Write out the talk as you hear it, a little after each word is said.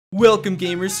Welcome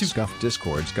gamers to Scuffed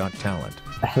Discord's Got Talent.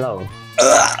 Hello.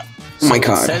 Oh my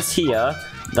god. It says here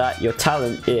that your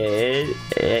talent is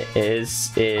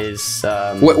where?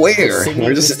 singing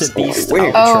Where does Mr. it Beast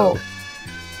where? outro.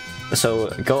 So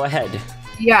go ahead.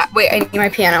 Yeah, wait, I need my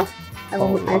piano.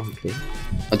 Okay.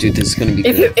 Oh dude, this is gonna be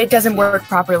If good. it doesn't work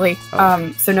properly,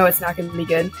 so no, it's not gonna be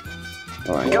good.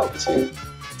 Alright,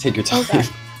 take your time. Okay.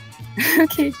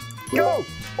 Okay, Go!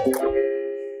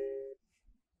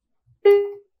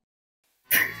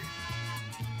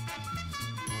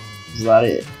 Is that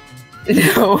it?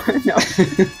 No, no.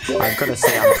 I'm gonna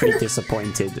say I'm pretty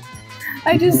disappointed.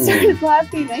 I just started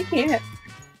laughing, I can't.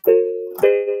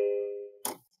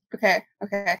 Okay,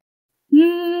 okay.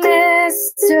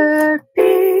 Mr.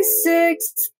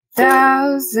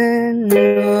 P6000,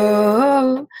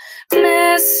 oh,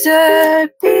 Mr.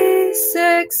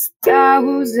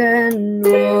 P6000,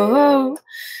 oh,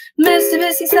 Mr.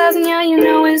 P6000, yeah, you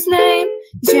know his name.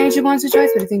 He changed it once or twice,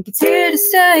 but I think it's here to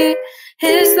stay.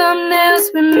 His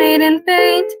thumbnails been made in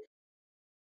paint.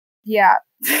 Yeah.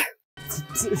 Did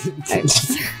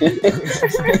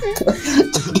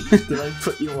I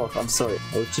put you off? I'm sorry.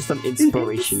 It was just some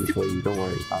inspiration for you. Don't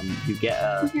worry. You get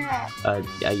a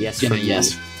yes from me.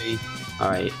 Yes. All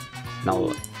right.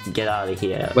 Now get out of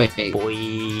here. Wait.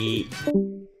 Boy.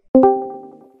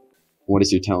 What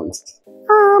is your talent?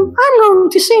 I'm going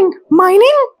to sing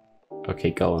mining. Okay,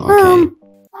 go on. Okay.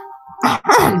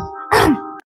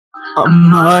 I'm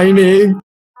mining.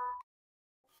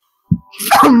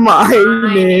 I'm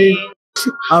mining.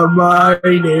 I'm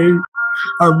mining.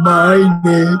 I'm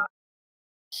mining.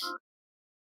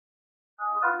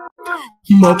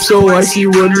 I'm up so I see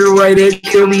wonder why they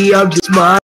kill me. I'm just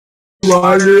mining.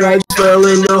 Water, I just fell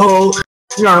in the hole.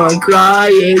 Now I'm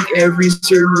crying every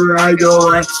server I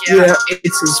go on. Yeah,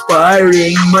 it's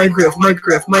inspiring. Minecraft.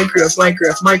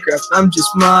 I'm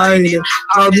just mining.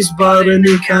 I just bought a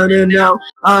new account and now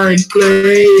I'm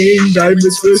playing.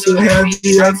 Diamonds feel so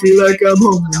heavy, I feel like I'm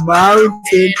on the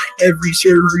mountain. Every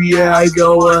server I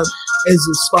go on is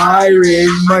inspiring.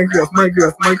 Minecraft.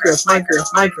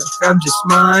 I'm just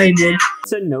mining.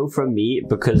 It's a no from me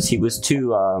because he was too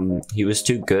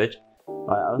good.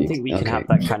 I don't think we can have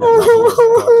that kind of level of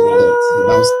godly.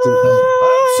 I'm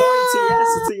sorry,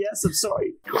 it's a yes, I'm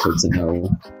sorry. So it's a no.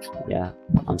 Yeah,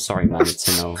 I'm sorry, man, it's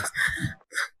a no.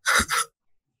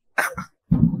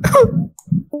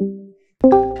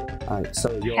 Alright,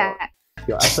 so your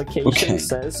application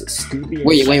says Scooby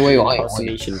Wait.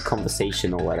 impersonation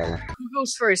conversation or whatever. Who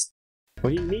goes first? What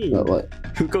do you mean? What?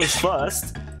 Who goes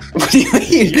first? What do you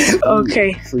mean?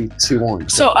 Okay. 3, 2, 1.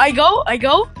 So I go?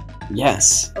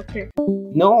 Yes. Okay.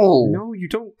 No. No, you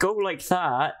don't go like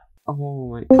that. Oh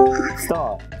my...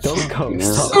 Stop. Don't go.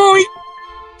 Stop. Oh,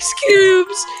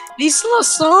 Scoobs! This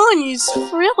lasagna is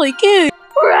really good.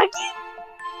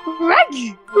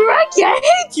 Raggy, I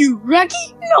hate you,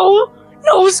 Raggy. No,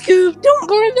 Scoob, don't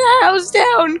burn the house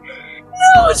down.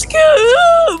 No,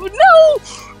 Scoob, no,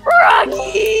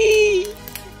 Raggy.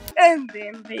 And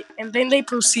then they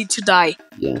proceed to die.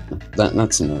 Yeah,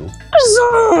 that's a no.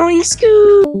 Sorry,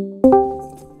 Scoob.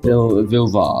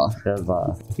 Vilvar.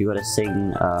 You gotta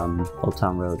sing Old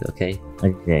Town Road, okay?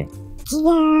 Okay.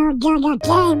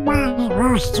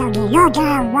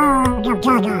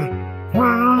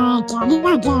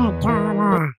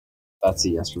 That's a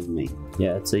yes from me.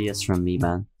 Yeah, it's a yes from me,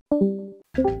 man.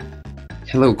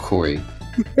 Hello, Corey.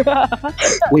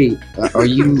 Wait, were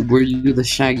you the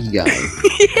shaggy guy?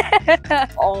 Yeah.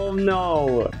 Oh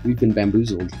no! We've been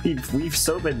bamboozled. We've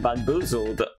so been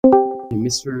bamboozled.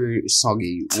 Mr.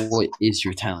 Soggy, what is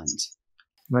your talent?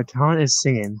 My talent is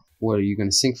singing. What are you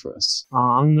gonna sing for us?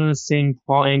 I'm gonna sing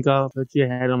Paul Anka, Put Your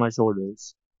Head on My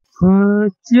Shoulders.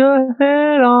 Put your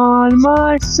head on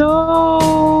my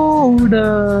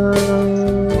shoulder.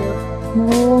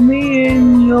 Hold me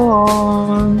in your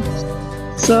arms.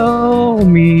 Show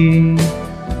me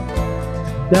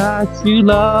that you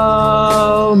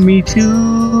love me too.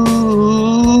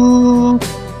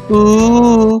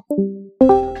 Ooh.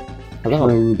 Hello,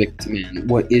 Rubik Man.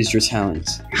 What is your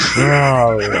talent?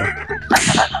 Oh.